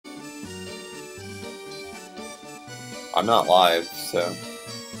I'm not live, so.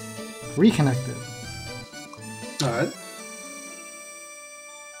 Reconnected. Alright.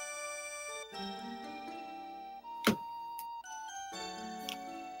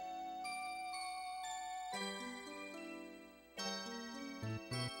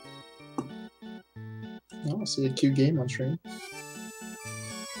 Oh, I see a cute game on stream.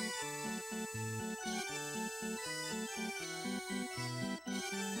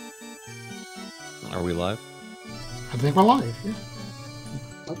 Are we live? I think we're live, yeah.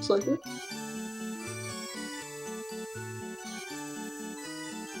 Looks like it.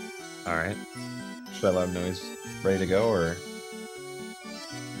 Alright. Should I let him know he's ready to go, or?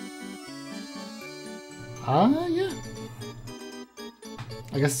 Yeah.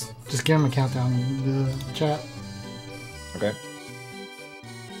 I guess just give him a countdown in the chat. Okay.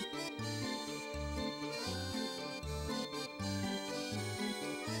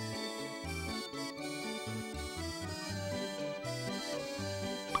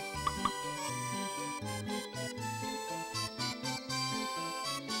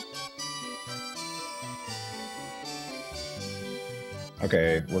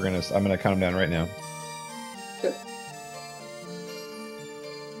 Okay, I'm gonna count him down right now. Okay.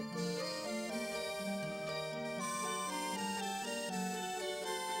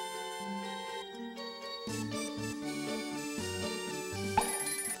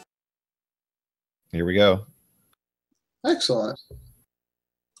 Here we go. Excellent.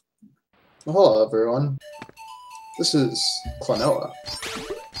 Well, hello, everyone. This is Klonoa.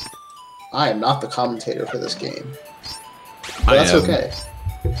 I am not the commentator for this game. But that's okay.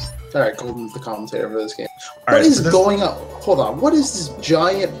 Alright, Golden's the commentator for this game. What is going on? Hold on. What is this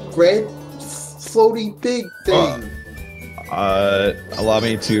giant red floaty big thing? Allow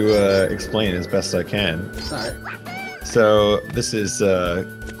me to explain as best I can. Alright. So this is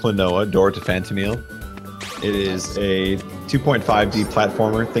Klonoa, Door to Phantomile. It is a 2.5D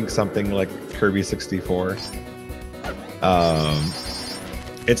platformer. Think something like Kirby 64.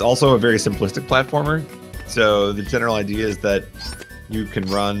 It's also a very simplistic platformer. So the general idea is that you can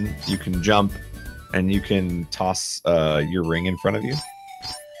run, you can jump, and you can toss your ring in front of you.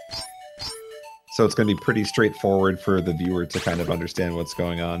 So it's going to be pretty straightforward for the viewer to kind of understand what's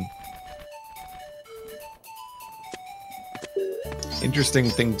going on. Interesting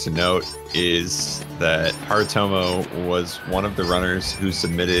thing to note is that Harutomo was one of the runners who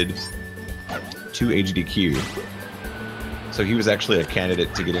submitted to HDQ. So he was actually a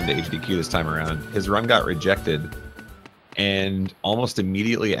candidate to get into HDQ this time around. His run got rejected, and almost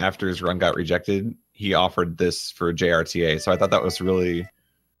immediately after his run got rejected, he offered this for JRTA. So I thought that was really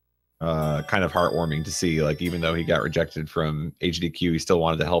kind of heartwarming to see. Like, even though he got rejected from HDQ, he still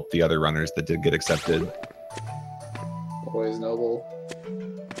wanted to help the other runners that did get accepted. Always noble.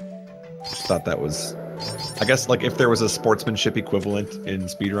 Just thought that was, I guess, like, if there was a sportsmanship equivalent in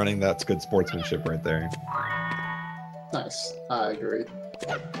speedrunning, that's good sportsmanship right there. Nice. I agree.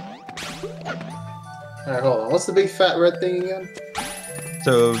 Alright, hold on. What's the big fat red thing again?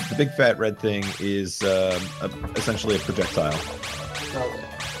 So the big fat red thing is essentially a projectile. Okay.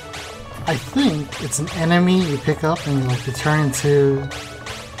 I think it's an enemy you pick up and like you turn into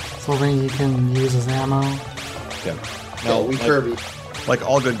something you can use as ammo. Yeah. No, we Kirby. Like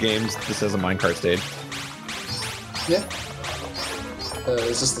all good games, this has a minecart stage. Yeah.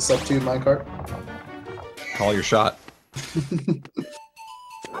 Is this the sub-2 minecart? Call your shot.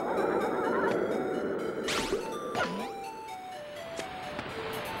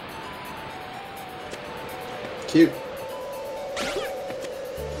 Cute.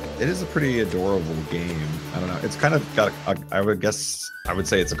 It is a pretty adorable game. I don't know. It's kind of got I would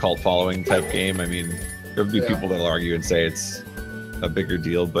say it's a cult following type game. I mean, there would be people that'll argue and say it's a bigger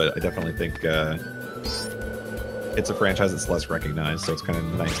deal, but I definitely think it's a franchise that's less recognized, so it's kind of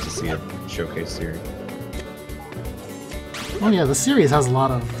nice to see it showcased here. Oh yeah, the series has a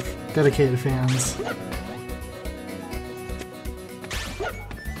lot of dedicated fans.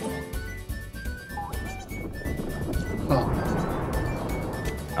 Huh.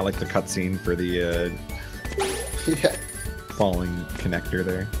 I like the cutscene for the Yeah. falling connector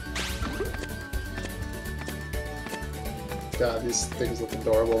there. God, these things look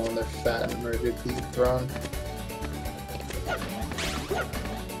adorable when they're fat and ready to be thrown.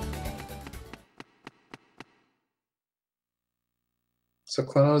 So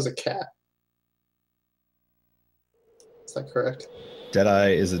Klonoa is a cat. Is that correct? Deadeye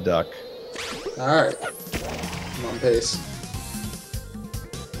is a duck. Alright. I'm on pace.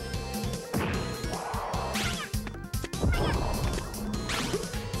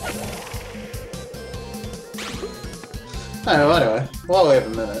 Anyway, while we have a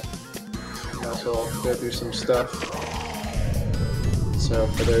minute, might as well go do some stuff. So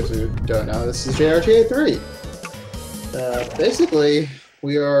for those who don't know, this is JRTA3. Basically,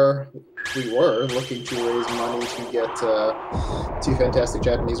 we were looking to raise money to get two fantastic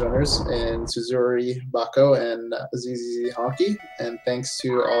Japanese runners in Suzuri Bako and ZZZ Honky. And thanks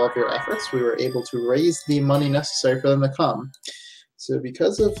to all of your efforts, we were able to raise the money necessary for them to come. So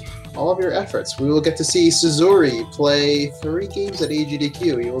because of all of your efforts, we will get to see Suzuri play 3 games at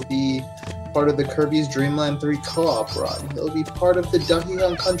AGDQ. He will be part of the Kirby's Dream Land 3 co-op run. He'll be part of the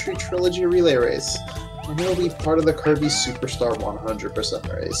Dakigan Country Trilogy Relay Race. And he'll be part of the Kirby Superstar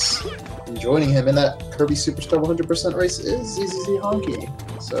 100% race. And joining him in that Kirby Superstar 100% race is ZZZ Honky.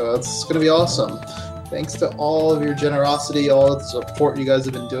 So that's going to be awesome. Thanks to all of your generosity, all of the support you guys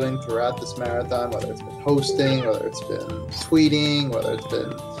have been doing throughout this marathon, whether it's been hosting, whether it's been tweeting, whether it's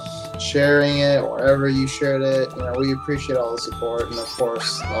been sharing it, wherever you shared it. You know, we appreciate all the support and, of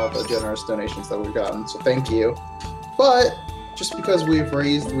course, all the generous donations that we've gotten. So thank you. But just because we've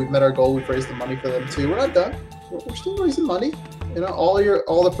met our goal, we've raised the money for them too. We're not done. We're still raising money. You know,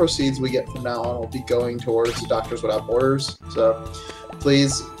 all the proceeds we get from now on will be going towards Doctors Without Borders. So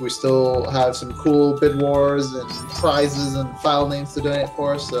please, we still have some cool bid wars and prizes and file names to donate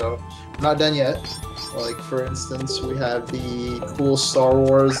for. So we're not done yet. Like, for instance, we have the cool Star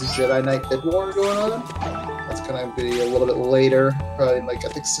Wars Jedi Knight bid war going on. That's going to be a little bit later, probably like I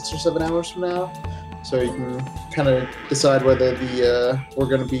think 6 or 7 hours from now. So you can kind of decide whether we're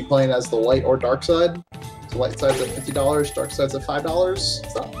going to be playing as the light or dark side. So light side's at $50, dark side's at $5.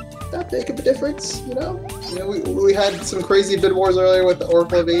 It's not that big of a difference, you know. We had some crazy bid wars earlier with the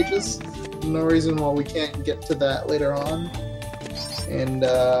Oracle of Ages. No reason why we can't get to that later on. And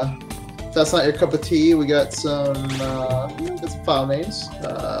if that's not your cup of tea, we got some file names.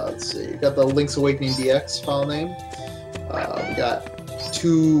 Let's see, we got the Link's Awakening DX file name. We got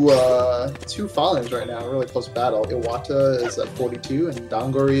two file names right now, really close battle. Iwata is at $42 and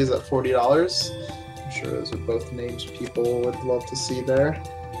Dangori is at $40. I'm sure those are both names people would love to see there.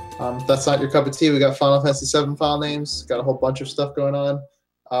 If that's not your cup of tea, we got Final Fantasy VII file names. Got a whole bunch of stuff going on.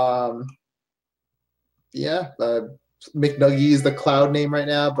 McNuggy is the cloud name right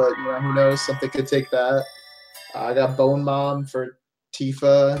now, but you know, who knows? Something could take that. I got Bone Mom for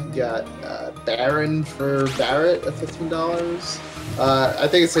Tifa. Got Baron for Barrett at $15. I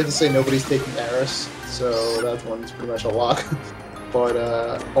think it's safe to say nobody's taking Eris, so that one's pretty much a lock. But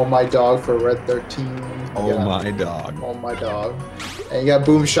Oh My Dog for Red 13. My Dog. Oh My Dog. And you got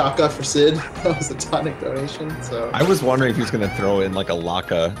Boom Shaka for Sid. That was a tonic donation. So I was wondering if he was going to throw in like a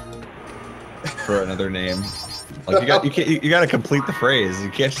Laka for another name. Like you got to complete the phrase. You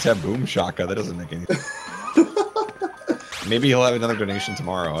can't just have Boom Shaka. That doesn't make any sense. Maybe he'll have another donation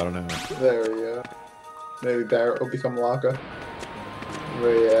tomorrow. I don't know. There we go. Maybe Barrett will become Laka.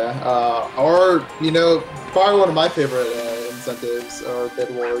 But yeah, or you know, probably one of my favorite incentives or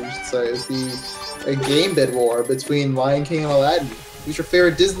bid war, you should say, is a game bid war between Lion King and Aladdin. Who's your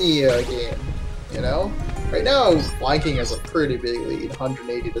favorite Disney game? You know, right now Lion King has a pretty big lead,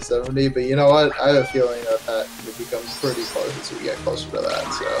 180 to 70. But you know what? I have a feeling that will become pretty close as we get closer to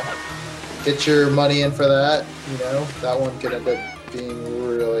that. So get your money in for that. You know, that one could end up being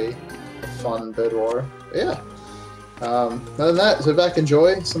really a fun bid war. But yeah. Other than that, sit back,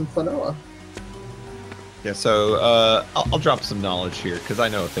 enjoy some Klonoa. Yeah, so I'll drop some knowledge here because I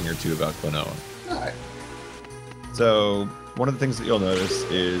know a thing or two about Klonoa. All right. So one of the things that you'll notice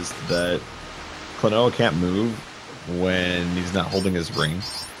is that Klonoa can't move when he's not holding his ring.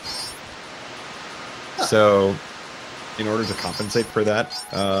 Huh. So in order to compensate for that,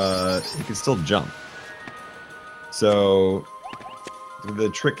 he can still jump. So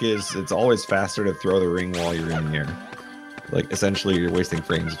the trick is it's always faster to throw the ring while you're in the air. Like, essentially, you're wasting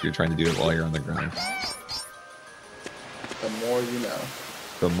frames if you're trying to do it while you're on the ground. The more you know.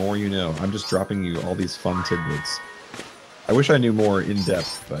 The more you know. I'm just dropping you all these fun tidbits. I wish I knew more in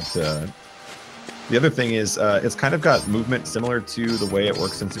depth, but the other thing is it's kind of got movement similar to the way it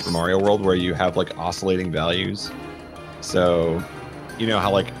works in Super Mario World, where you have like oscillating values. So, you know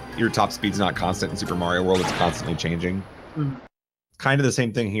how like your top speed's not constant in Super Mario World, it's constantly changing. Mm-hmm. Kind of the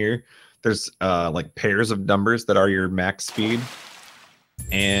same thing here. There's like pairs of numbers that are your max speed,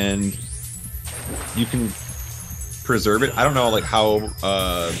 and you can preserve it. I don't know like how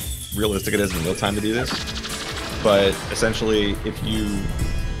realistic it is in real time to do this, but essentially if you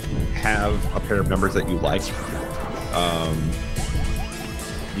have a pair of numbers that you like,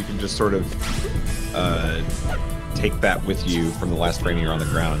 you can just sort of take that with you from the last frame you're on the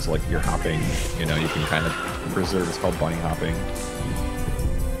ground. So like if you're hopping, you know, you can kind of preserve. It's called bunny hopping.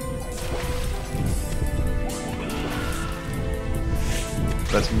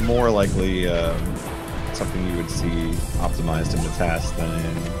 That's more likely to something you would see optimized in the task than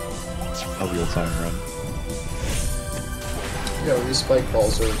in a real-time run. Yeah, these spike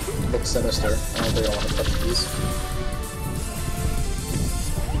balls look sinister. I don't think I want to touch these.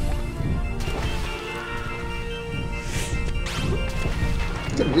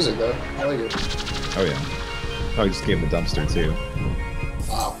 Good music though. I like it. Oh yeah. Oh, he just gave him the dumpster too.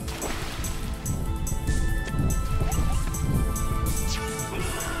 Wow.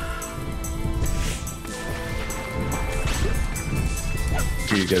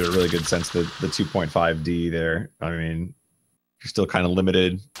 You get a really good sense that the 2.5D there. I mean, you're still kind of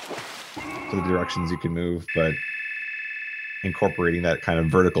limited to the directions you can move, but incorporating that kind of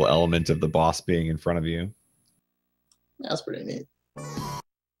vertical element of the boss being in front of you. Yeah, that's pretty neat. I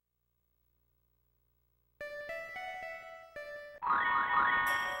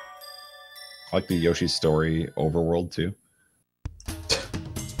like the Yoshi's Story overworld too.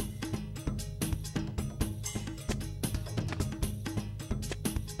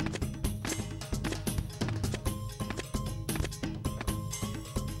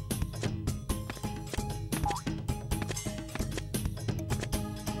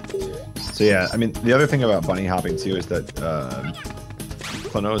 So yeah, I mean, the other thing about bunny hopping too is that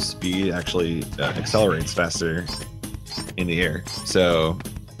Klonoa's speed actually accelerates faster in the air. So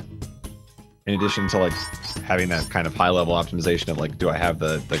in addition to like having that kind of high level optimization of like, do I have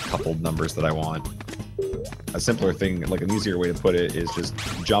the coupled numbers that I want? A simpler thing, like an easier way to put it, is just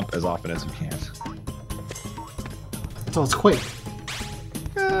jump as often as you can. So it's quick.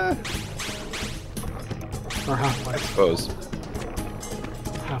 Or I Half-Life. suppose.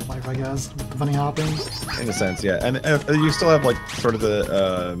 Half-Life, I guess. Bunny hopping. In a sense, yeah. And you still have like sort of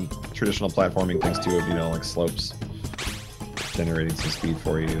the traditional platforming things too, of, you know, like slopes generating some speed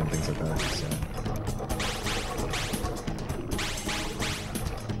for you and things like that. So.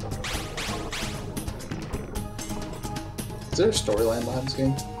 Is there a storyline behind this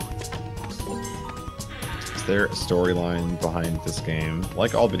game? Is there a storyline behind this game?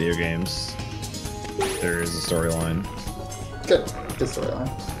 Like all video games, there is a storyline. Good storyline.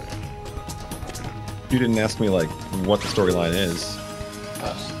 You didn't ask me like what the storyline is.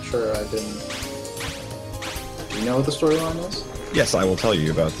 Sure, I didn't. Do you know what the storyline is? Yes, I will tell you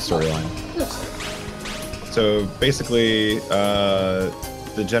about the storyline. Yes. So basically, the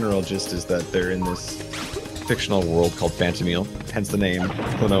general gist is that they're in this fictional world called Phantomile, hence the name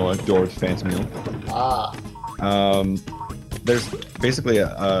Klonoa, Dwarf Phantomile. Ah. There's basically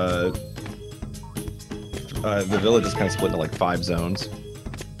the village is kind of split into like 5 zones.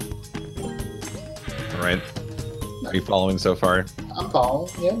 All right. Are you following so far? I'm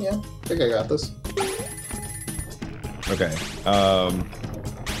following. Yeah. I think I got this. Okay.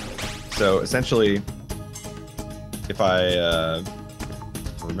 So essentially, if I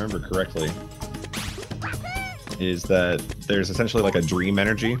remember correctly, is that there's essentially like a dream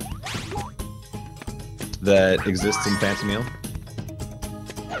energy that exists in Phantomile,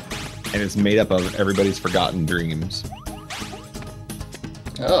 and it's made up of everybody's forgotten dreams.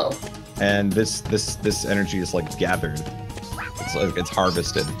 Oh. And this energy is like gathered. It's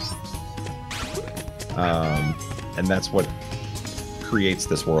harvested. And that's what creates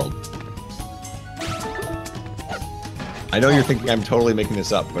this world. I know you're thinking I'm totally making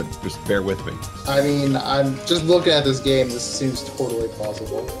this up, but just bear with me. I mean, I'm just looking at this game. This seems totally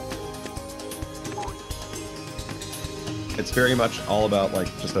plausible. It's very much all about like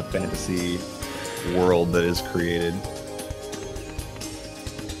just a fantasy world that is created.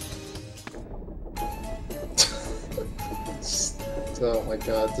 Oh my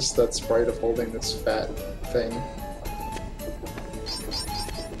god, just that sprite of holding this fat thing.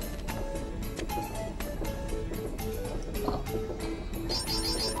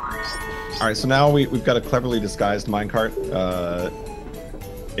 Alright, so now we've got a cleverly disguised minecart.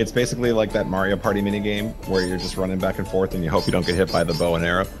 It's basically like that Mario Party minigame where you're just running back and forth and you hope you don't get hit by the bow and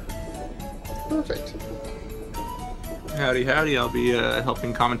arrow. Perfect. Howdy, howdy. I'll be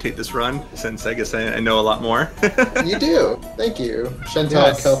helping commentate this run, since I guess I know a lot more. You do. Thank you. Shentok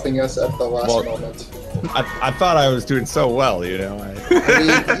Yes. helping us at the last moment. I thought I was doing so well, you know.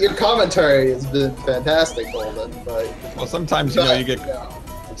 I mean, your commentary has been fantastic, Golden, but... Well, sometimes, you know, you get...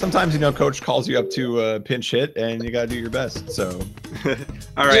 Sometimes, you know, coach calls you up to a pinch hit, and you gotta do your best, so...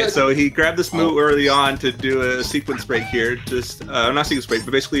 Alright, so he grabbed this move early on to do a sequence break here. Just, not sequence break,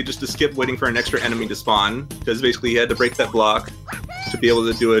 but basically just to skip waiting for an extra enemy to spawn. Because basically he had to break that block to be able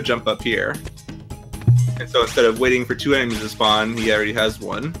to do a jump up here. And so instead of waiting for 2 enemies to spawn, he already has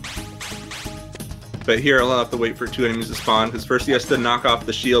 1. But here I'll have to wait for 2 enemies to spawn, because first he has to knock off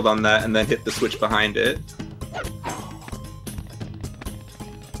the shield on that and then hit the switch behind it.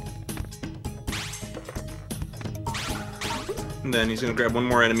 And then he's going to grab one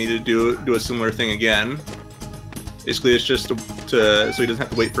more enemy to do a similar thing again. Basically, it's just so he doesn't have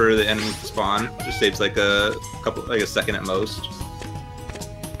to wait for the enemies to spawn. Just saves like a second at most.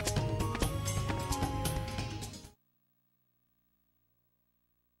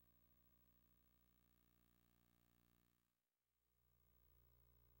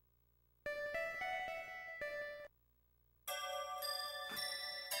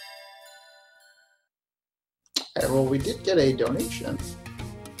 Well, we did get a donation.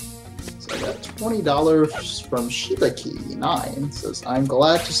 So I got $20 from Shibaki9. Says, I'm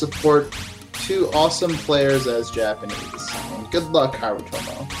glad to support two awesome players as Japanese. And good luck,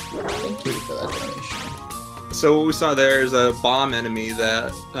 Harutomo. Thank you for that donation. So what we saw there is a bomb enemy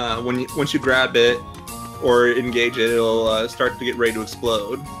that once you grab it or engage it, it'll start to get ready to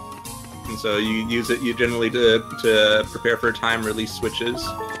explode. And so you use it generally to prepare for time release switches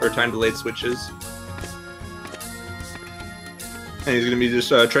or time delayed switches. And he's going to be just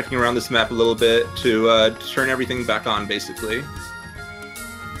trekking around this map a little bit to turn everything back on, basically.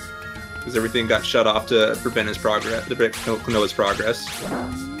 Because everything got shut off to prevent his progress, to prevent Klonoa's progress.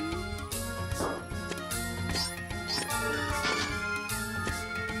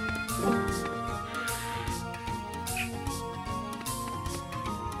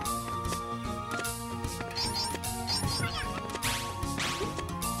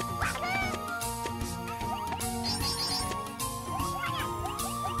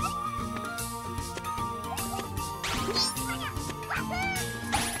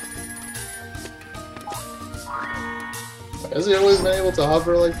 Has he always been able to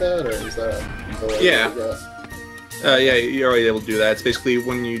hover like that, or is that the way yeah, you're already able to do that. It's basically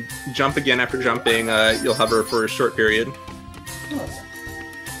when you jump again after jumping, you'll hover for a short period. Oh.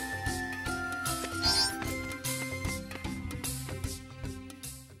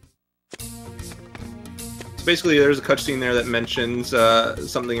 So basically, there's a cutscene there that mentions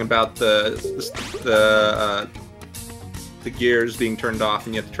something about the gears being turned off,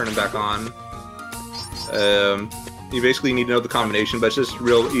 and you have to turn them back on. You basically need to know the combination, but it's just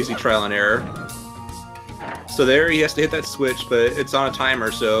real easy trial and error. So there, he has to hit that switch, but it's on a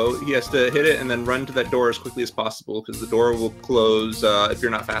timer, so he has to hit it and then run to that door as quickly as possible, because the door will close if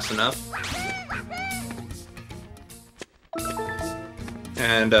you're not fast enough.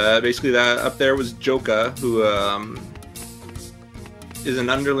 And basically, that up there was Joka, who is an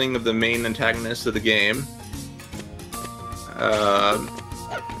underling of the main antagonist of the game.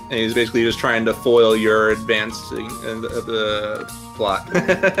 And he's basically just trying to foil your advancing of the plot.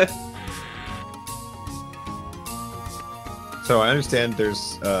 So I understand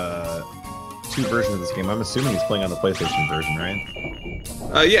there's two versions of this game. I'm assuming he's playing on the PlayStation version,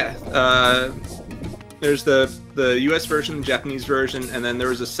 right? Yeah. There's the US version, the Japanese version, and then there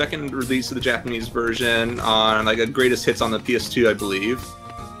was a second release of the Japanese version on like a greatest hits on the PS2, I believe.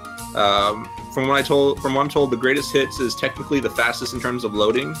 From what I'm told, the greatest hits is technically the fastest in terms of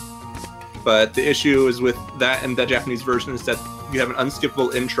loading, but the issue is with that and the Japanese version is that you have an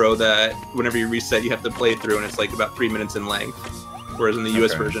unskippable intro that whenever you reset, you have to play through, and it's like about 3 minutes in length. Whereas in the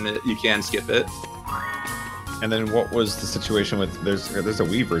US version, you can skip it. And then what was the situation with there's a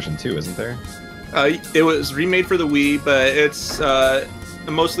Wii version too, isn't there? It was remade for the Wii, but it's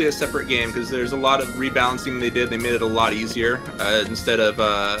mostly a separate game because there's a lot of rebalancing they did. They made it a lot easier. Instead of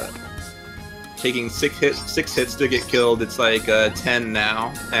taking six hits to get killed, it's like 10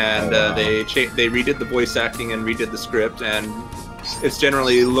 now, and they redid the voice acting and redid the script, and it's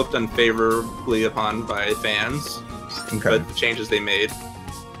generally looked unfavorably upon by fans. Okay. But the changes they made.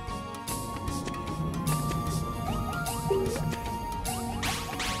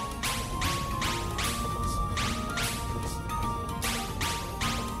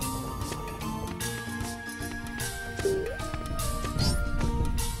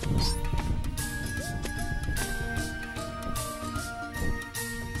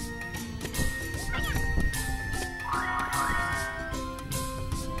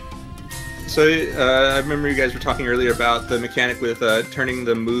 So I remember you guys were talking earlier about the mechanic with turning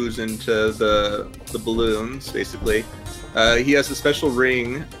the moves into the balloons, basically. He has a special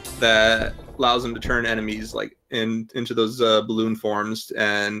ring that allows him to turn enemies like into those balloon forms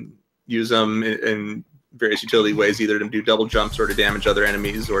and use them in various utility ways, either to do double jumps or to damage other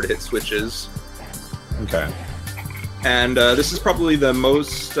enemies or to hit switches. Okay. And this is probably the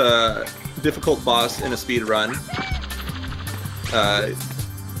most difficult boss in a speed run.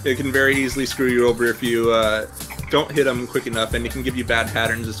 It can very easily screw you over if you don't hit them quick enough, and it can give you bad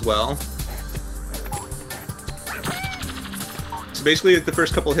patterns as well. So basically, the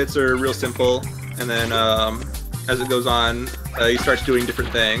first couple hits are real simple, and then as it goes on, he starts doing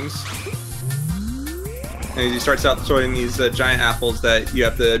different things. And he starts out throwing these giant apples that you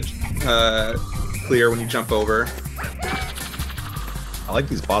have to clear when you jump over. I like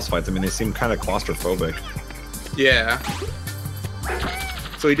these boss fights. I mean, they seem kind of claustrophobic. Yeah.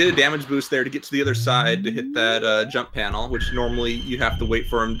 So he did a damage boost there to get to the other side to hit that jump panel, which normally you have to wait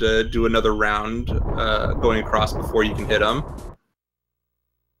for him to do another round going across before you can hit him.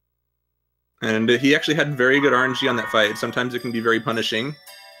 And he actually had very good RNG on that fight. Sometimes it can be very punishing.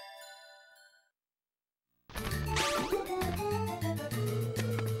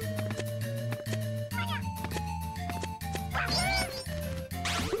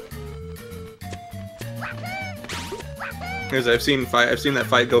 Because I've seen that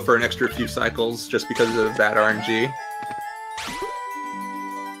fight go for an extra few cycles just because of that RNG.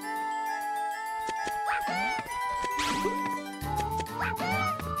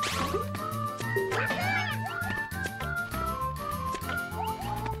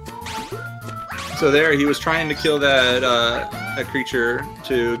 So there, he was trying to kill that creature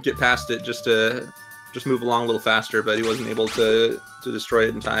to get past it, just to move along a little faster, but he wasn't able to destroy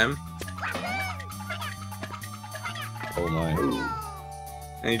it in time. Oh my!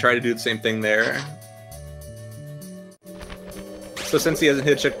 And he tried to do the same thing there. So since he hasn't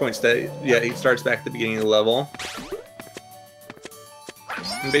hit checkpoints yet, he starts back at the beginning of the level.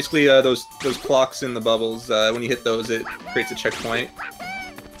 And basically, those clocks in the bubbles, when you hit those, it creates a checkpoint.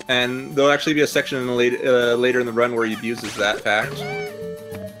 And there'll actually be a section later in the run where he abuses that fact.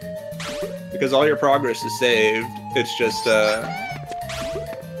 Because all your progress is saved, it's just, the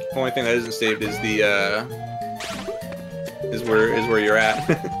only thing that isn't saved is the, is where you're at.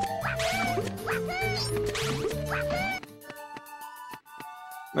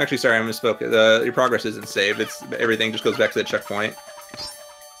 Actually, sorry, I misspoke. Your progress isn't saved, everything just goes back to the checkpoint.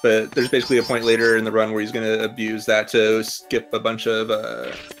 But there's basically a point later in the run where he's going to abuse that to skip a bunch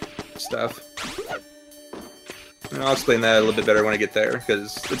of stuff. And I'll explain that a little bit better when I get there,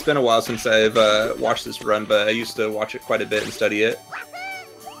 because it's been a while since I've watched this run, but I used to watch it quite a bit and study it.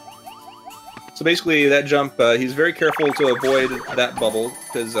 So basically, that jump, he's very careful to avoid that bubble,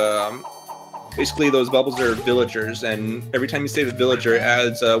 because basically those bubbles are villagers, and every time you save a villager, it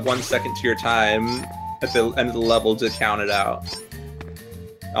adds 1 second to your time at the end of the level to count it out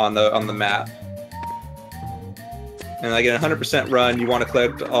on the map. And like in a 100% run, you want to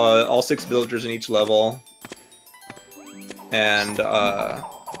collect all 6 villagers in each level, and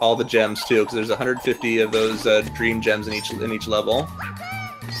all the gems too, because there's 150 of those dream gems in each level.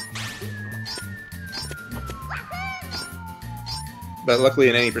 But luckily,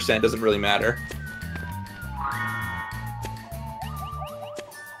 in any percent, it doesn't really matter.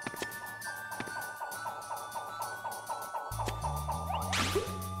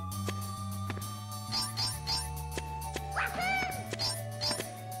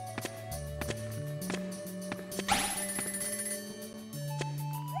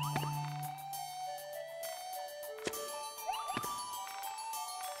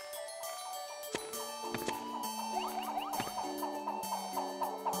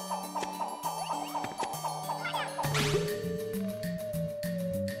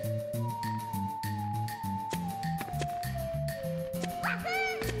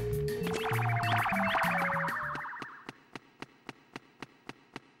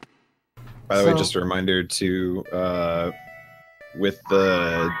 By the way, just a reminder to, with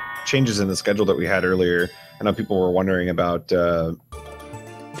the changes in the schedule that we had earlier, I know people were wondering about the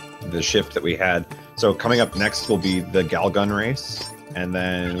shift that we had. So coming up next will be the Galgun race, and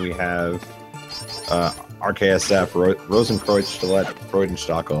then we have RKSF, Rosenkreuz, Stilett,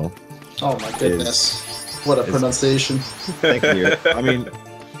 Freudenstachel. Oh my goodness. What a pronunciation. Thank you. I mean,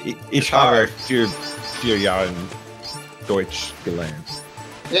 ich habe für 4 Jahren Deutsch gelernt.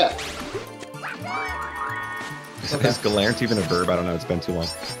 Yeah. Is gelernt even a verb? I don't know. It's been too long.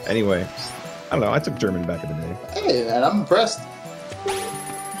 Anyway, I don't know. I took German back in the day. Hey, man, I'm impressed.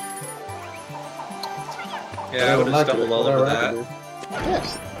 Yeah, I would have stumbled all over that.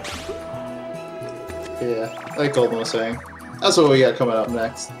 Yeah, like Golden was saying. That's what we got coming up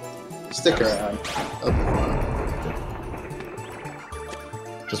next. Stick around. That'll be fun.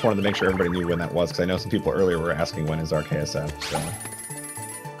 Just wanted to make sure everybody knew when that was, because I know some people earlier were asking when is RKSF, so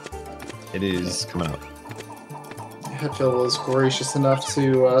it is coming up. Phil was gracious enough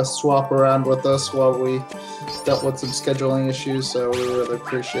to swap around with us while we dealt with some scheduling issues, so we really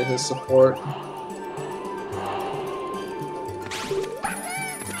appreciate his support.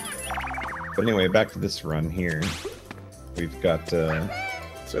 But anyway, back to this run here. We've got...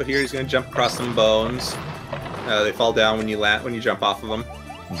 So here he's going to jump across some bones. They fall down when you jump off of them,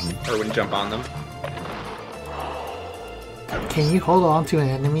 or when you jump on them. Can you hold on to an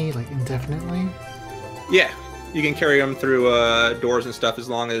enemy like indefinitely? Yeah, you can carry them through doors and stuff as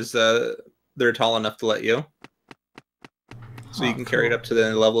long as they're tall enough to let you. So you can carry it up to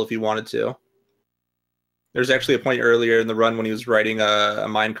the level if you wanted to. There's actually a point earlier in the run when he was riding a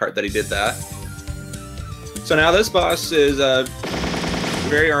minecart that he did that. So now this boss is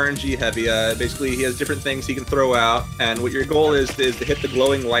very RNG heavy. Basically, he has different things he can throw out, and what your goal is to hit the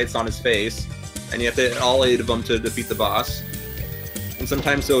glowing lights on his face, and you have to hit all 8 of them to defeat the boss. And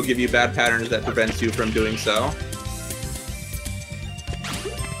sometimes he'll give you bad patterns that prevents you from doing so.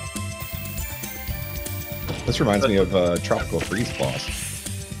 This reminds me of Tropical Freeze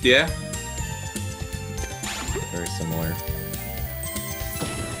boss. Yeah. Very similar.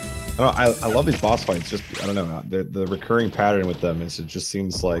 I love these boss fights. Just I don't know the recurring pattern with them is it just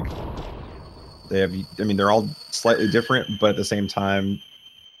seems like they have. I mean, they're all slightly different, but at the same time,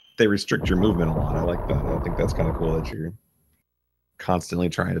 they restrict your movement a lot. I like that. I think that's kind of cool that you're constantly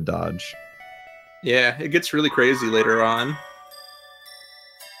trying to dodge. Yeah, it gets really crazy later on.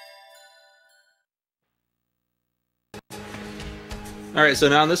 All right, so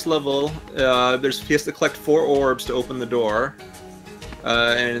now on this level, he has to collect 4 orbs to open the door.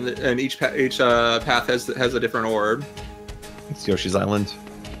 And each path has a different orb. It's Yoshi's Island.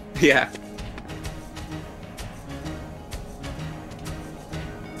 Yeah.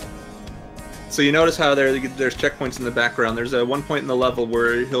 So you notice how there's checkpoints in the background. There's one point in the level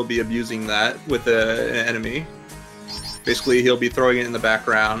where he'll be abusing that with an enemy. Basically, he'll be throwing it in the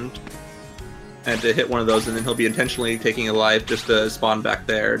background and to hit one of those, and then he'll be intentionally taking a life just to spawn back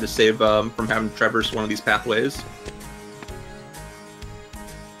there to save from having to traverse one of these pathways.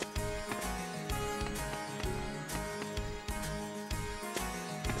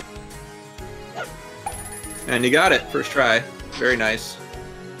 And you got it, first try. Very nice.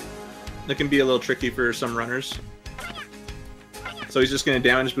 It can be a little tricky for some runners. So he's just going to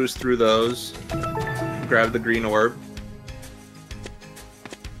damage boost through those. Grab the green orb.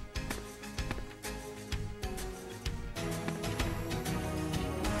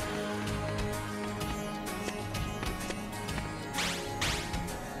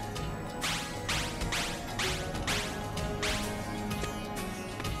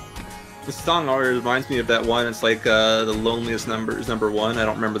 This song always reminds me of that one. It's like the loneliest number is number 1. I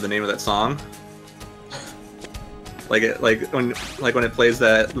don't remember the name of that song. Like when it plays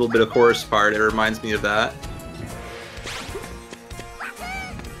that little bit of chorus part, it reminds me of that.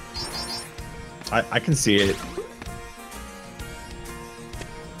 I can see it.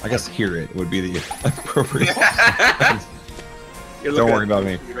 I guess hear it would be the appropriate. Don't worry about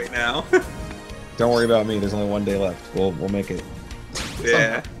me right now. Don't worry about me. There's only 1 day left. We'll make it.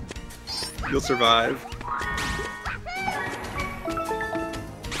 Yeah. You'll survive.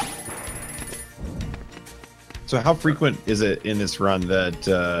 So how frequent is it in this run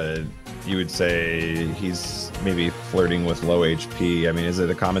that you would say he's maybe flirting with low HP? I mean, is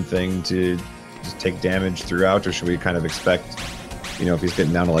it a common thing to just take damage throughout, or should we kind of expect, if he's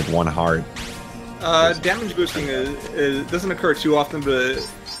getting down to like 1 heart? Damage boosting it doesn't occur too often, but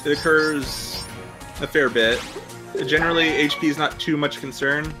it occurs a fair bit. Generally, HP is not too much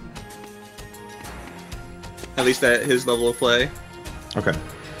concern. At least at his level of play. Okay.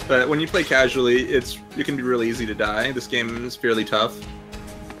 But when you play casually, it can be really easy to die. This game is fairly tough.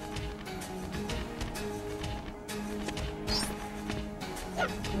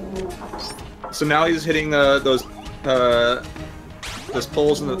 So now he's hitting those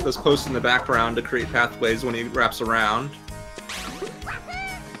poles and those posts in the background to create pathways when he wraps around.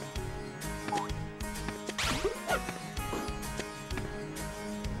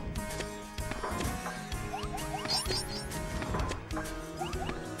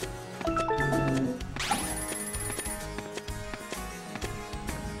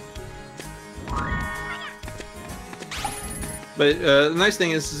 But the nice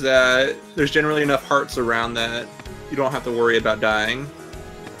thing is that there's generally enough hearts around that you don't have to worry about dying.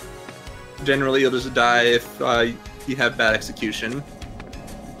 Generally, you'll just die if you have bad execution.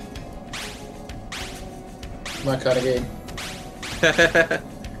 My kind of game.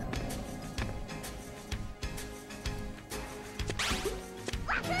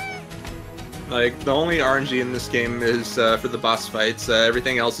 Like, the only RNG in this game is for the boss fights.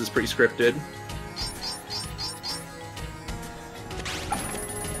 Everything else is pretty scripted.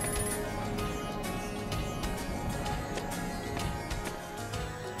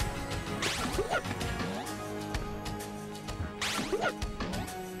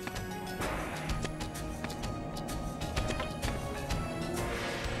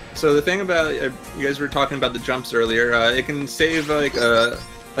 So the thing about you guys were talking about the jumps earlier. It can save like a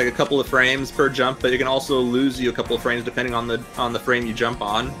couple of frames per jump, but it can also lose you a couple of frames depending on the frame you jump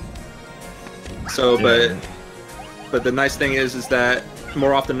on. So, Yeah. but the nice thing is that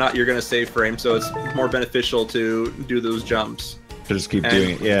more often than not you're going to save frame, so it's more beneficial to do those jumps. To just keep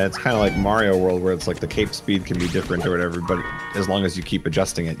doing it. Yeah, it's kind of like Mario World where it's like the cape speed can be different or whatever, but as long as you keep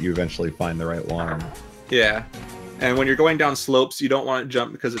adjusting it, you eventually find the right one. Yeah. And when you're going down slopes, you don't want to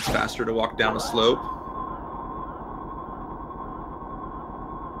jump because it's faster to walk down a slope.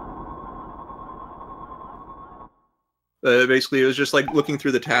 Basically, it was just like looking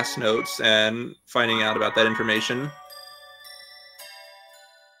through the task notes and finding out about that information.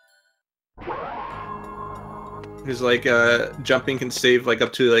 Because like jumping can save like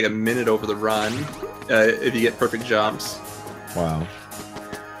up to like a minute over the run if you get perfect jumps. Wow.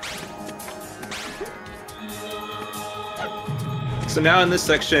 So now in this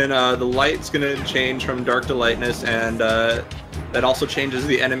section, the light's going to change from dark to lightness, and that also changes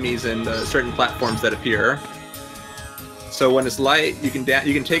the enemies and certain platforms that appear. So when it's light, you can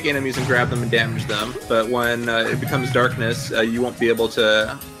take enemies and grab them and damage them, but when it becomes darkness, you won't be able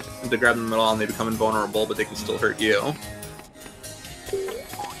to grab them at all, and they become invulnerable, but they can still hurt you.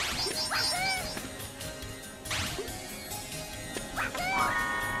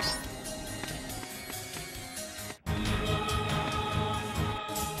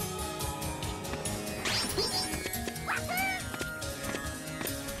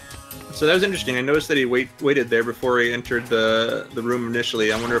 So that was interesting. I noticed that he waited there before he entered the room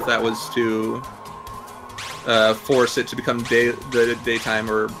initially. I wonder if that was to force it to become the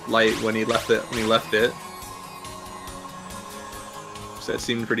daytime or light when he left it. So that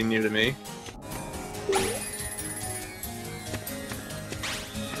seemed pretty new to me.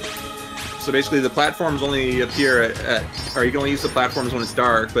 So basically, the platforms only appear or you can only use the platforms when it's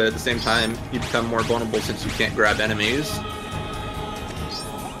dark, but at the same time, you become more vulnerable since you can't grab enemies.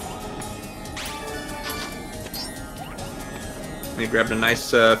 He grabbed a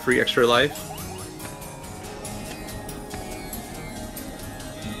nice free extra life.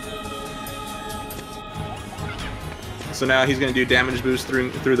 So now he's going to do damage boost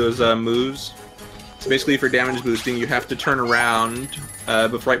through those moves. So basically for damage boosting, you have to turn around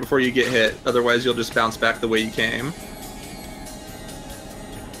right before you get hit. Otherwise, you'll just bounce back the way you came.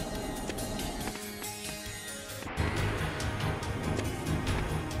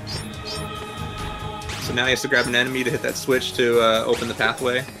 So now he has to grab an enemy to hit that switch to open the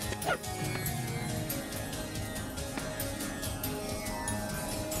pathway.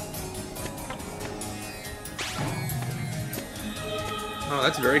 Oh,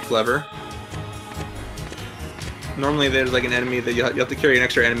 that's very clever. Normally there's like an enemy that you have to carry an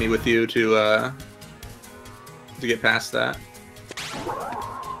extra enemy with you to get past that.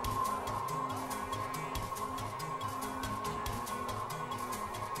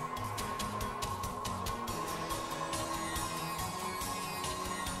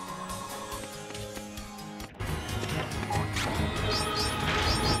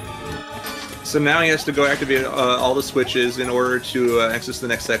 So now he has to go activate all the switches in order to access the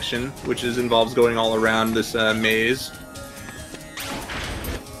next section, which involves going all around this maze.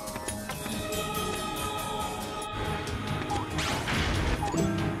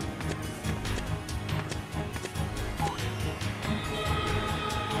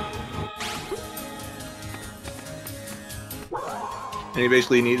 And he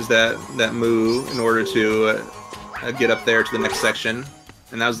basically needs that move in order to get up there to the next section.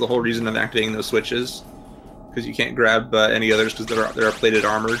 And that was the whole reason of activating those switches, because you can't grab any others because they're plated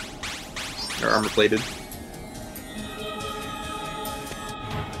armored. They're armor plated.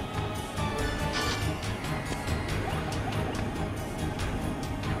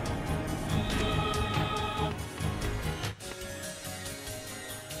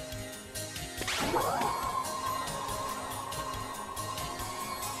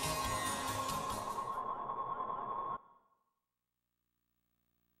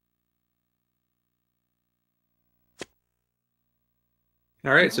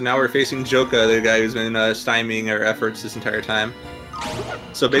 Alright, so now we're facing Joka, the guy who's been stymieing our efforts this entire time.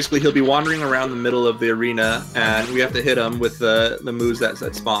 So basically he'll be wandering around the middle of the arena, and we have to hit him with the moves that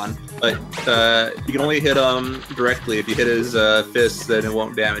spawn. But you can only hit him directly. If you hit his fists, then it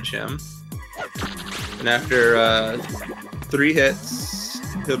won't damage him. And after 3 hits,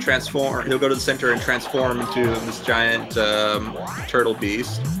 he'll go to the center and transform into this giant turtle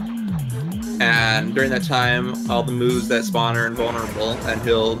beast. And during that time, all the moves that spawn are invulnerable, and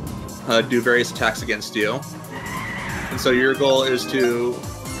he'll do various attacks against you. And so your goal is to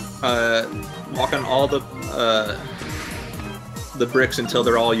walk on all the bricks until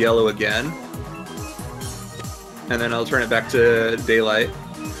they're all yellow again. And then I'll turn it back to daylight.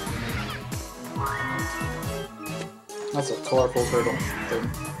 That's a colorful turtle thing.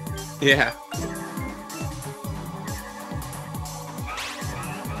 Yeah.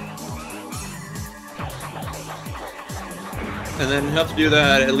 And then he'll have to do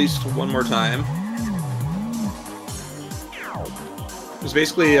that at least one more time. Because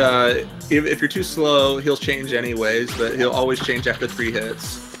basically, if you're too slow, he'll change anyways, but he'll always change after 3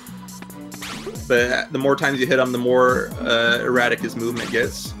 hits. But the more times you hit him, the more erratic his movement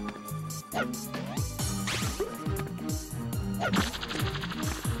gets.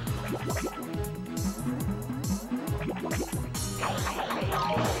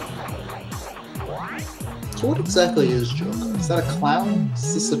 So what exactly is Joker? Is that a clown?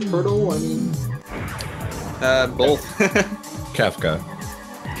 Is this a turtle? I mean... Both. Kafka.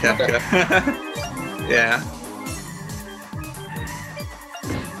 Kafka. Yeah.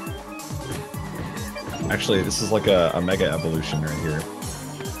 Actually, this is like a mega evolution right here.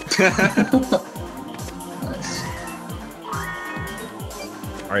 Nice.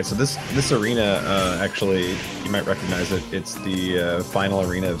 Alright, so this arena, actually, you might recognize it. It's the final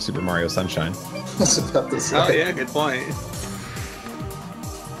arena of Super Mario Sunshine. I was about to say. Oh yeah, good point.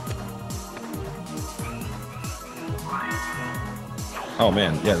 Oh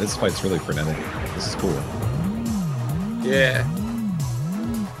man, yeah, this fight's really frenetic. This is cool. Yeah.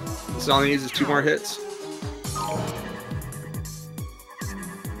 This only needs 2 more hits.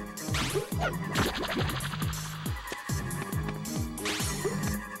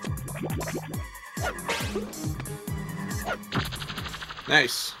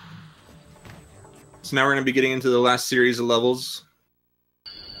 Nice. So now we're going to be getting into the last series of levels.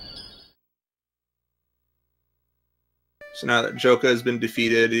 So now that Joka has been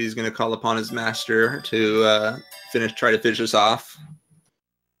defeated, he's going to call upon his master to try to finish this off.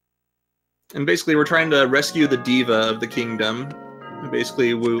 And basically, we're trying to rescue the diva of the kingdom. And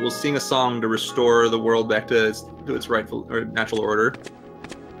basically, we will sing a song to restore the world back to its rightful or natural order.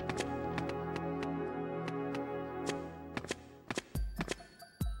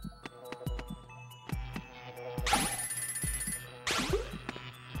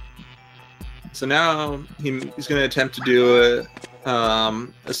 So now he's going to attempt to do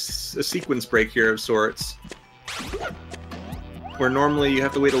a sequence break here of sorts, where normally you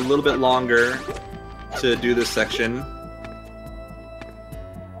have to wait a little bit longer to do this section.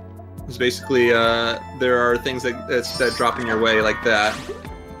 It's basically there are things that drop in your way like that,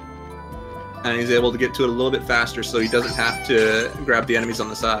 and he's able to get to it a little bit faster, so he doesn't have to grab the enemies on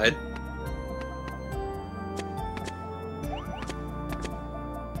the side.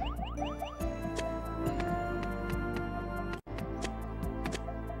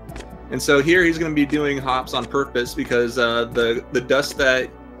 And so here he's going to be doing hops on purpose because the dust that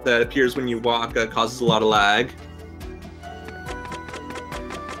appears when you walk causes a lot of lag.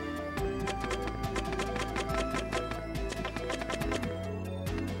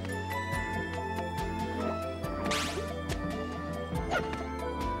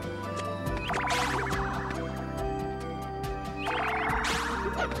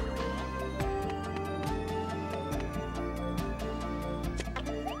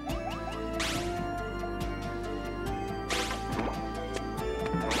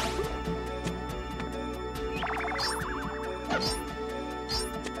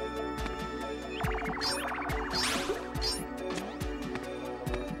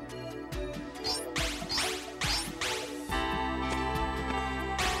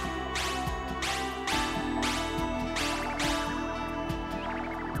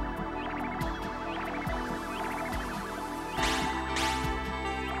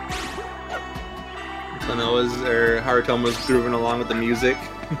 Harutomo was grooving along with the music.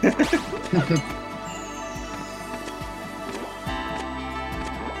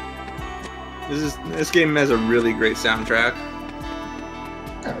 This game has a really great soundtrack.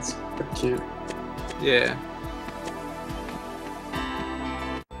 That's pretty cute. Yeah.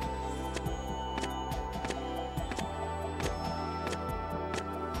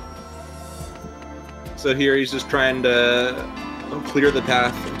 So here he's just trying to clear the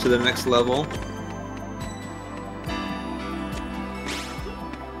path to the next level.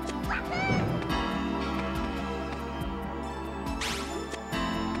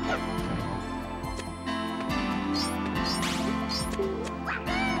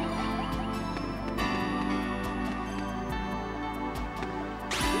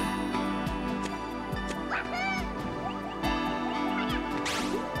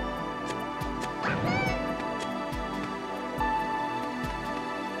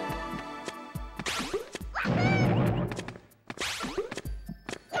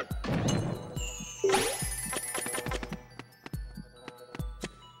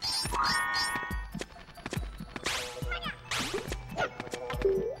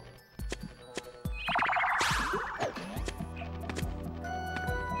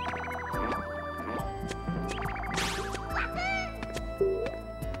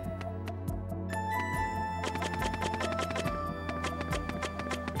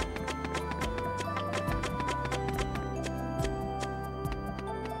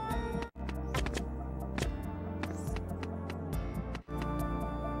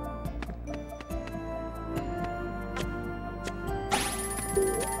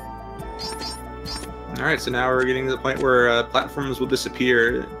 All right, so now we're getting to the point where platforms will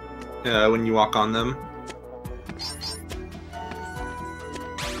disappear when you walk on them.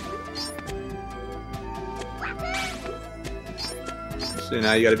 So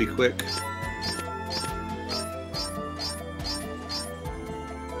now you got to be quick.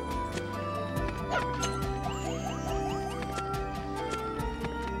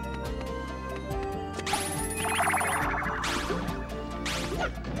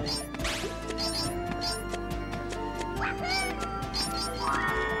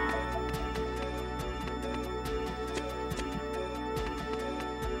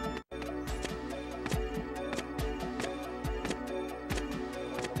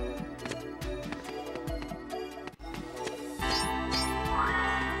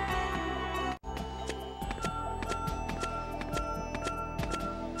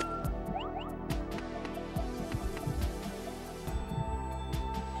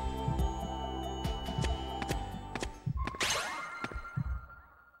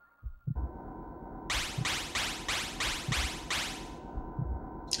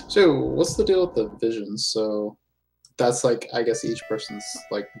 So, what's the deal with the visions? So, that's like, I guess each person's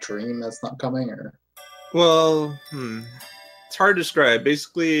like dream that's not coming, or? Well, it's hard to describe.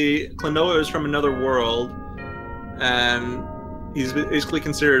 Basically, Klonoa is from another world, and he's basically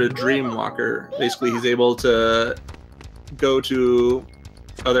considered a dream walker. Basically, he's able to go to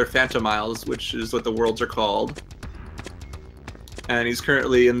other Phantomiles, which is what the worlds are called. And he's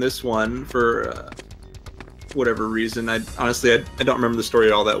currently in this one for whatever reason. I honestly don't remember the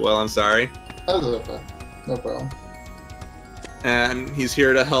story all that well. I'm sorry. That's okay. No problem. And he's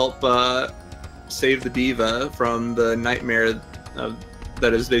here to help save the diva from the nightmare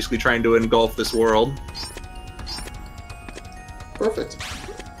that is basically trying to engulf this world. Perfect.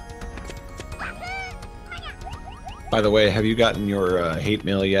 By the way, have you gotten your hate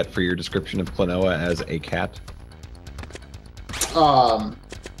mail yet for your description of Klonoa as a cat?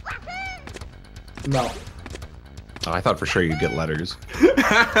 No. Oh, I thought for sure you'd get letters.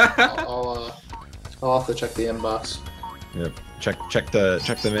 I'll have to check the inbox. Yep. Check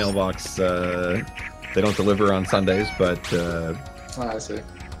the mailbox. They don't deliver on Sundays, but I see.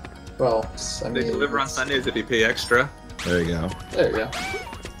 Well, I mean, they deliver on Sundays if you pay extra. there you go. There you go.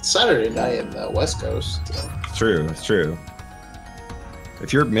 Saturday night in the West Coast. It's true. It's true.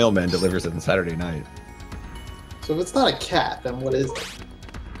 If your mailman delivers it on Saturday night, So if it's not a cat, then what is it?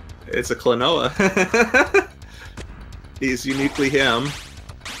 It's a Klonoa. He's uniquely him.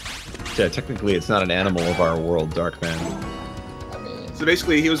 yeah, technically it's not an animal of our world, Darkman. I mean, So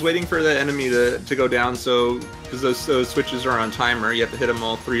basically, he was waiting for the enemy to go down. So because those switches are on timer, you have to hit them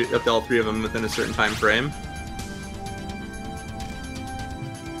all three of them within a certain time frame.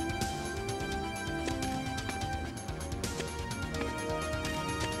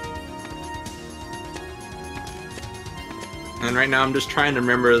 And right now, I'm just trying to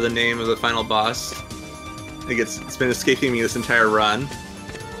remember the name of the final boss. I think it's been escaping me this entire run. I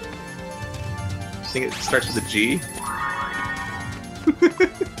think it starts with a G.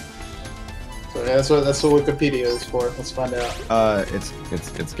 so yeah, that's what Wikipedia is for. Let's find out. It's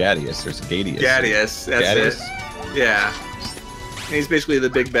Gadius. There's Gadius. Gadius, that's Gadius? it. Yeah. And he's basically the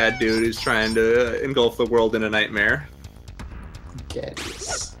big bad dude who's trying to engulf the world in a nightmare.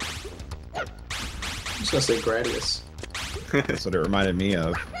 Gadius. I'm just gonna say Gradius. That's what it reminded me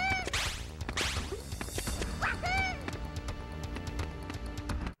of.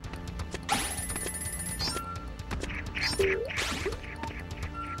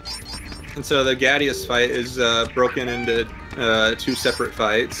 And so the Gadius fight is broken into two separate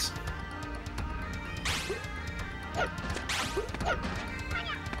fights.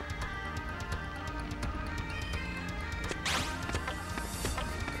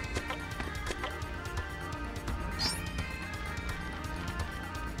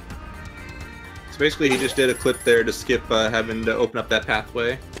 So basically he just did a clip there to skip having to open up that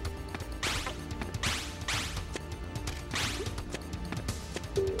pathway.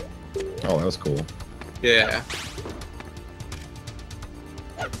 Oh, that was cool. Yeah.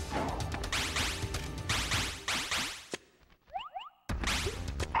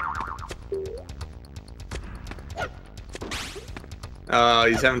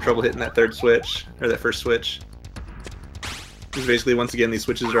 He's having trouble hitting that third switch, or that first switch. Because basically, once again, these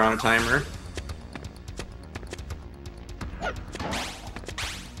switches are on a timer.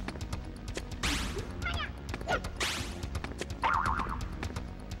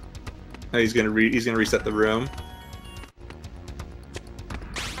 Now he's gonna reset the room.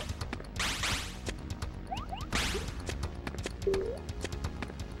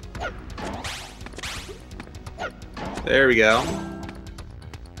 There we go.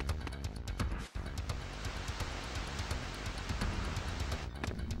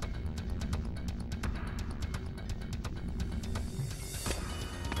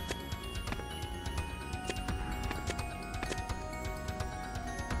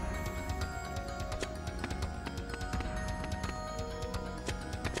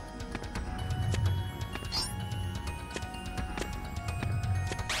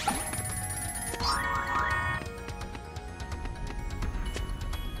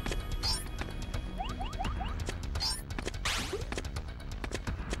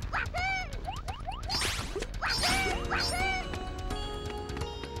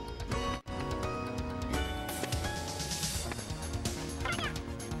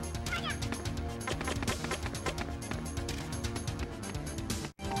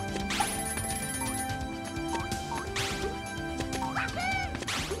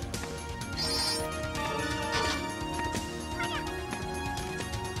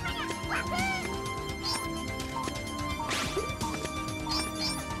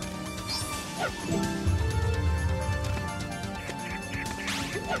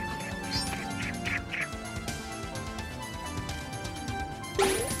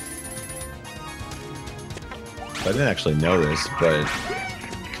 I didn't actually know this, but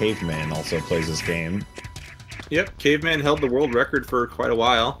Caveman also plays this game. Yep, Caveman held the world record for quite a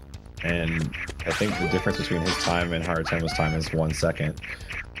while. And I think the difference between his time and Harutomo's time is 1 second.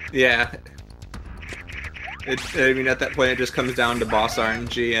 Yeah. I mean, at that point, it just comes down to boss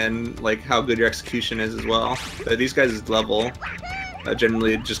RNG and like how good your execution is as well. These guys' level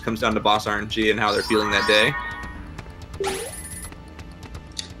generally it just comes down to boss RNG and how they're feeling that day.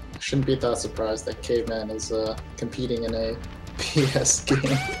 Shouldn't be that surprised that Caveman is competing in a PS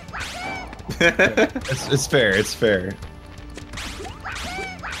game. It's fair. It's fair.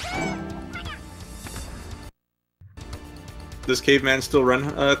 Does Caveman still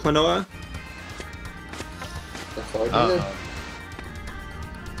run Klonoa?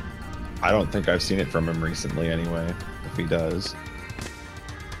 I don't think I've seen it from him recently anyway, if he does.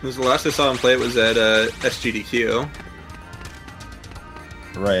 The last I saw him play it was at SGDQ.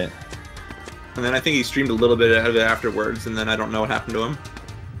 Right. And then I think he streamed a little bit of it afterwards, and then I don't know what happened to him.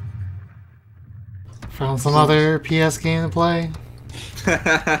 Found some other PS game to play?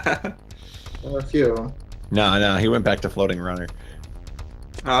 There are a few of them. No, he went back to Floating Runner.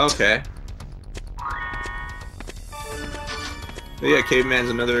 Oh, okay. But yeah, Caveman's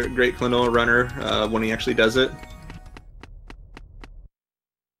another great Klonoa runner when he actually does it.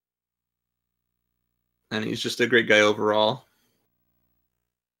 And he's just a great guy overall.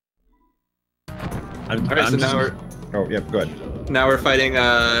 Alright, so now we're... Oh, yep, go ahead. Now we're fighting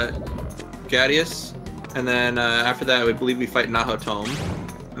Gadius, and then after that I believe we fight Nahotom.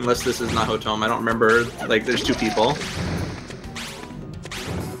 Unless this is Nahotom, I don't remember, like there's two people.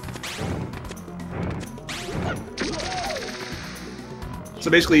 So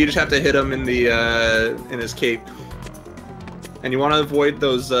basically you just have to hit him in the in his cape. And you want to avoid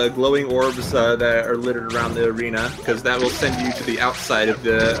those glowing orbs that are littered around the arena, because that will send you to the outside of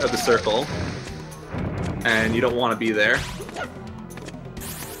the circle. And you don't want to be there.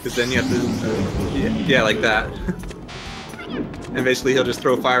 Because then you have to... yeah, like that. And basically he'll just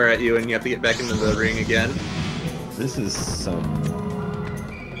throw fire at you and you have to get back into the ring again. This is some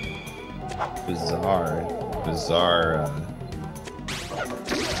bizarre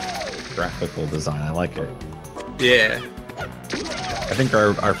graphical design. I like it. Yeah. I think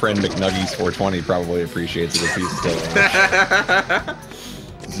our friend McNuggies420 probably appreciates it if he's still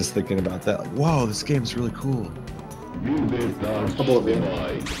he's just thinking about that. Like, whoa, this game's really cool. Oblivion.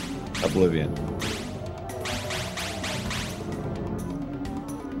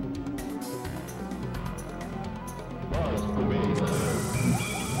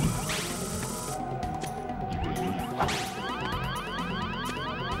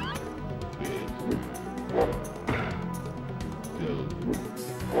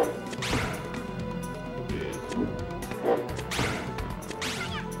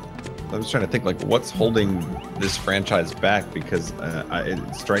 I was trying to think, like, what's holding this franchise back, because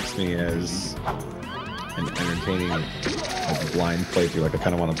it strikes me as an entertaining blind playthrough. Like, I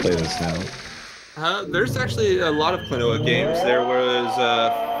kind of want to play this now. There's actually a lot of Klonoa games. There was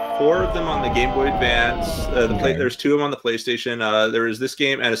 4 of them on the Game Boy Advance. There's 2 of them on the PlayStation. There was this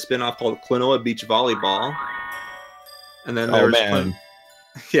game and a spin-off called Klonoa Beach Volleyball. And then there was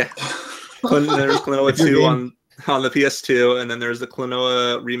yeah. There was Klonoa 2 on the PS2, and then there's the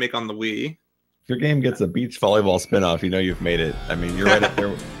Klonoa remake on the Wii. If your game gets a beach volleyball spin-off, you know you've made it. I mean, you're right up there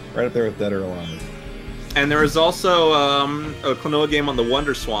with Dead or Alive. And there was also a Klonoa game on the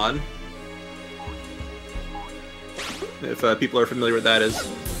Wonder Swan. If people are familiar with that is.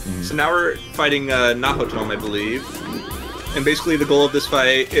 Mm-hmm. So now we're fighting Nahotom, I believe. And basically the goal of this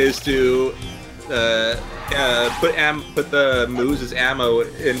fight is to put the moves as ammo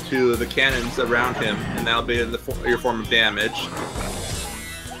into the cannons around him, and that'll be your form of damage.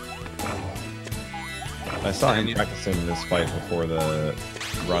 I saw him practicing this fight before the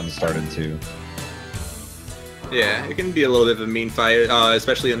run started too. Yeah, it can be a little bit of a mean fight,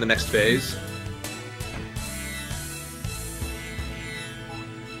 especially in the next phase.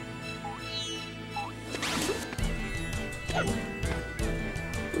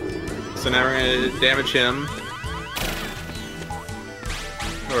 So now we're gonna damage him.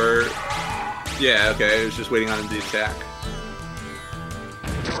 Or, yeah, okay, I was just waiting on him to attack.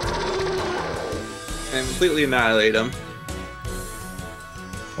 And completely annihilate him.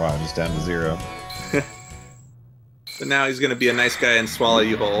 Wow, just down to 0. So now he's gonna be a nice guy and swallow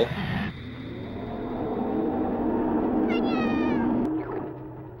you whole.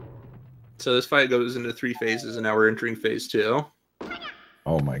 So this fight goes into 3 phases, and now we're entering phase 2.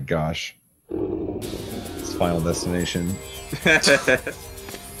 Oh my gosh. It's Final Destination. I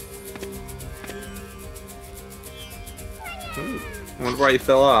wonder why you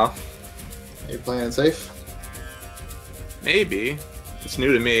fell off. Are you playing it safe? Maybe. It's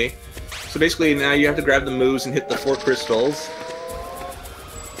new to me. So basically now you have to grab the moves and hit the 4 crystals.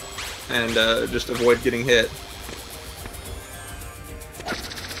 And just avoid getting hit.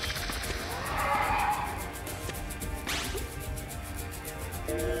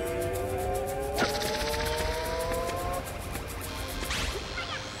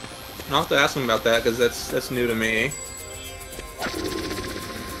 I'll have to ask him about that because that's new to me.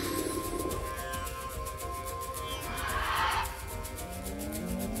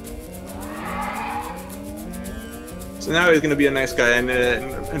 So now he's going to be a nice guy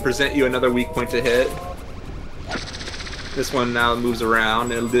and present you another weak point to hit. This one now moves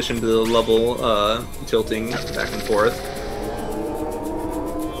around in addition to the level tilting back and forth.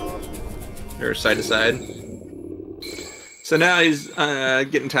 Or side to side. So now he's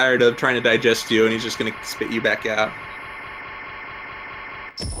getting tired of trying to digest you, and he's just going to spit you back out.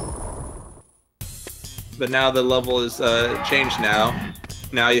 But now the level is changed now.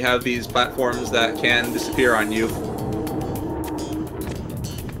 Now you have these platforms that can disappear on you.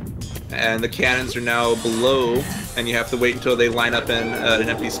 And the cannons are now below, and you have to wait until they line up in an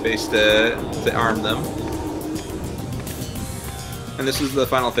empty space to arm them. And this is the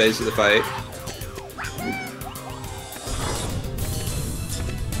final phase of the fight.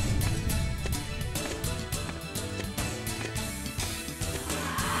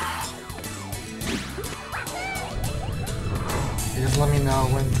 Just let me know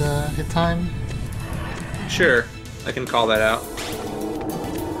when to hit time. Sure, I can call that out.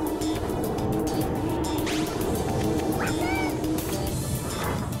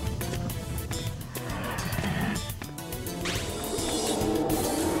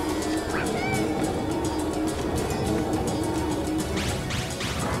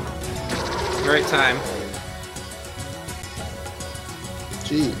 Right time.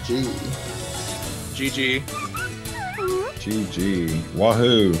 GG. GG. GG.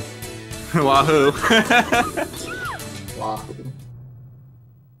 Wahoo. Wahoo. Wahoo.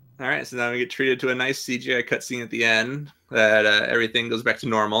 Alright, so now we get treated to a nice CGI cutscene at the end that everything goes back to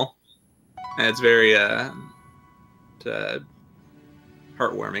normal. And it's very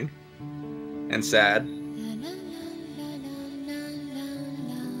heartwarming and sad.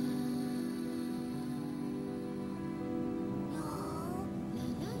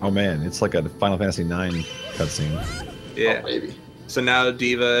 Oh man, it's like a Final Fantasy IX cutscene. Yeah. Oh, maybe. So now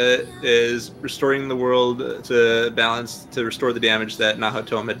Diva is restoring the world to balance to restore the damage that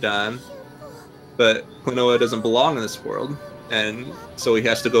Harutomo had done. But Klonoa doesn't belong in this world, and so he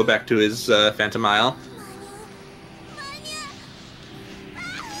has to go back to his Phantomile.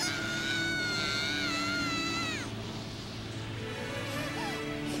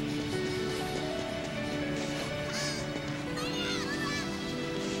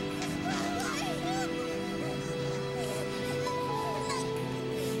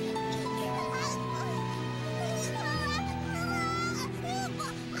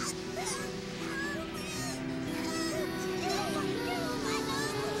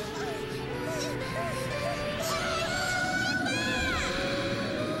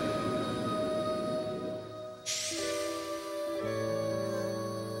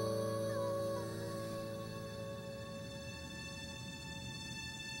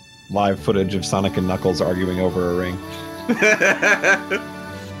 Live footage of Sonic and Knuckles arguing over a ring.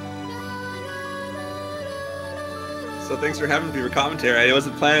 So thanks for having me for your commentary. I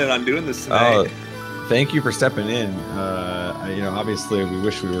wasn't planning on doing this tonight. Thank you for stepping in. Obviously we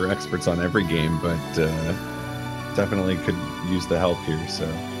wish we were experts on every game, but definitely could use the help here. So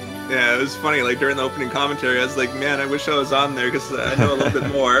yeah, it was funny. Like during the opening commentary, I was like, "Man, I wish I was on there because I know a little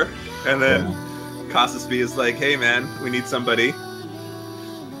bit more." And then Cassisby is like, "Hey, man, we need somebody."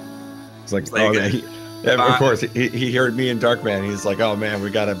 It's like, of course, he heard me and Darkman. He's like, oh man, we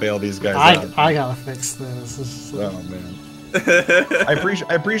gotta bail these guys out. I gotta fix this. Oh man. I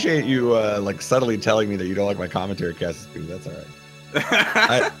appreciate you like subtly telling me that you don't like my commentary, Cassisby. That's all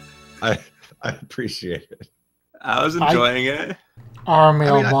right. I appreciate it. I was enjoying it. Our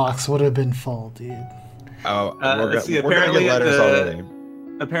mailbox would have been full, dude. Oh, we're gonna get letters already.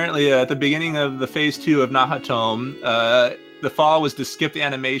 Apparently, at the beginning of the phase 2 of Harutomo, the fall was to skip the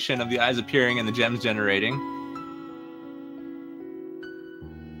animation of the eyes appearing and the gems generating.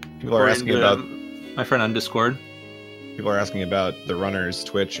 People are asking about my friend on Discord. People are asking about the runner's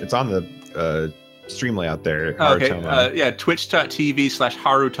Twitch. It's on the stream layout there. Okay. Harutomo. Yeah,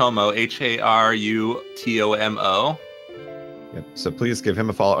 twitch.tv/Harutomo, Harutomo. Yep. So please give him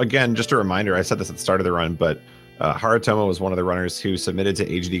a follow. Again, just a reminder, I said this at the start of the run, but Harutomo was one of the runners who submitted to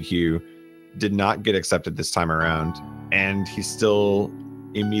HDQ, did not get accepted this time around, and he still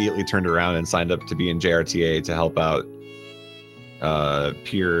immediately turned around and signed up to be in JRTA to help out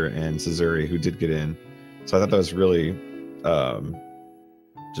Pier and Suzuri, who did get in. So I thought that was really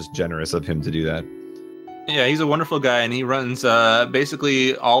just generous of him to do that. Yeah, he's a wonderful guy, and he runs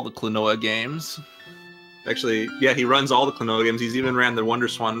basically all the Klonoa games. Actually, yeah, he runs all the Klonoa games. He's even ran the Wonder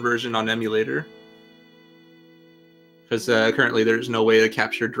Swan version on emulator. Because currently there's no way to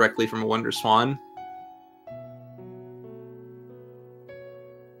capture directly from a Wonder Swan.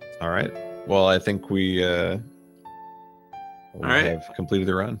 All right. Well, I think we have completed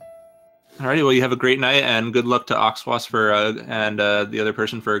the run. Alrighty, well, you have a great night, and good luck to Oxwas for and the other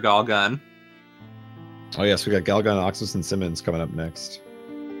person for Galgun. Oh yes, we got Galgun, Oxus, and Simmons coming up next.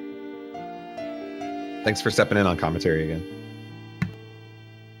 Thanks for stepping in on commentary again.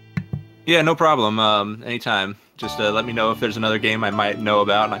 Yeah, no problem. Anytime. Just let me know if there's another game I might know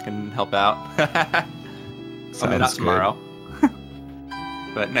about, and I can help out. I mean, not tomorrow,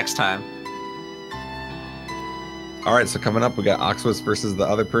 but next time. All right, so coming up, we got Oxus versus the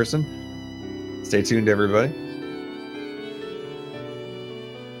other person. Stay tuned, everybody.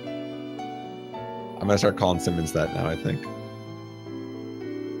 I'm gonna start calling Simmons that now, I think.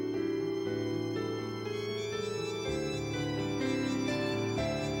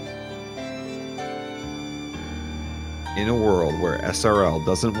 In a world where SRL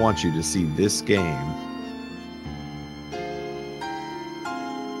doesn't want you to see this game,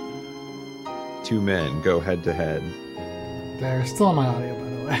 two men go head to head. They're still on my audio, by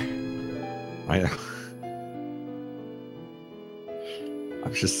the way. I know.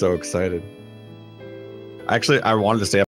 I'm just so excited. Actually, I wanted to stay up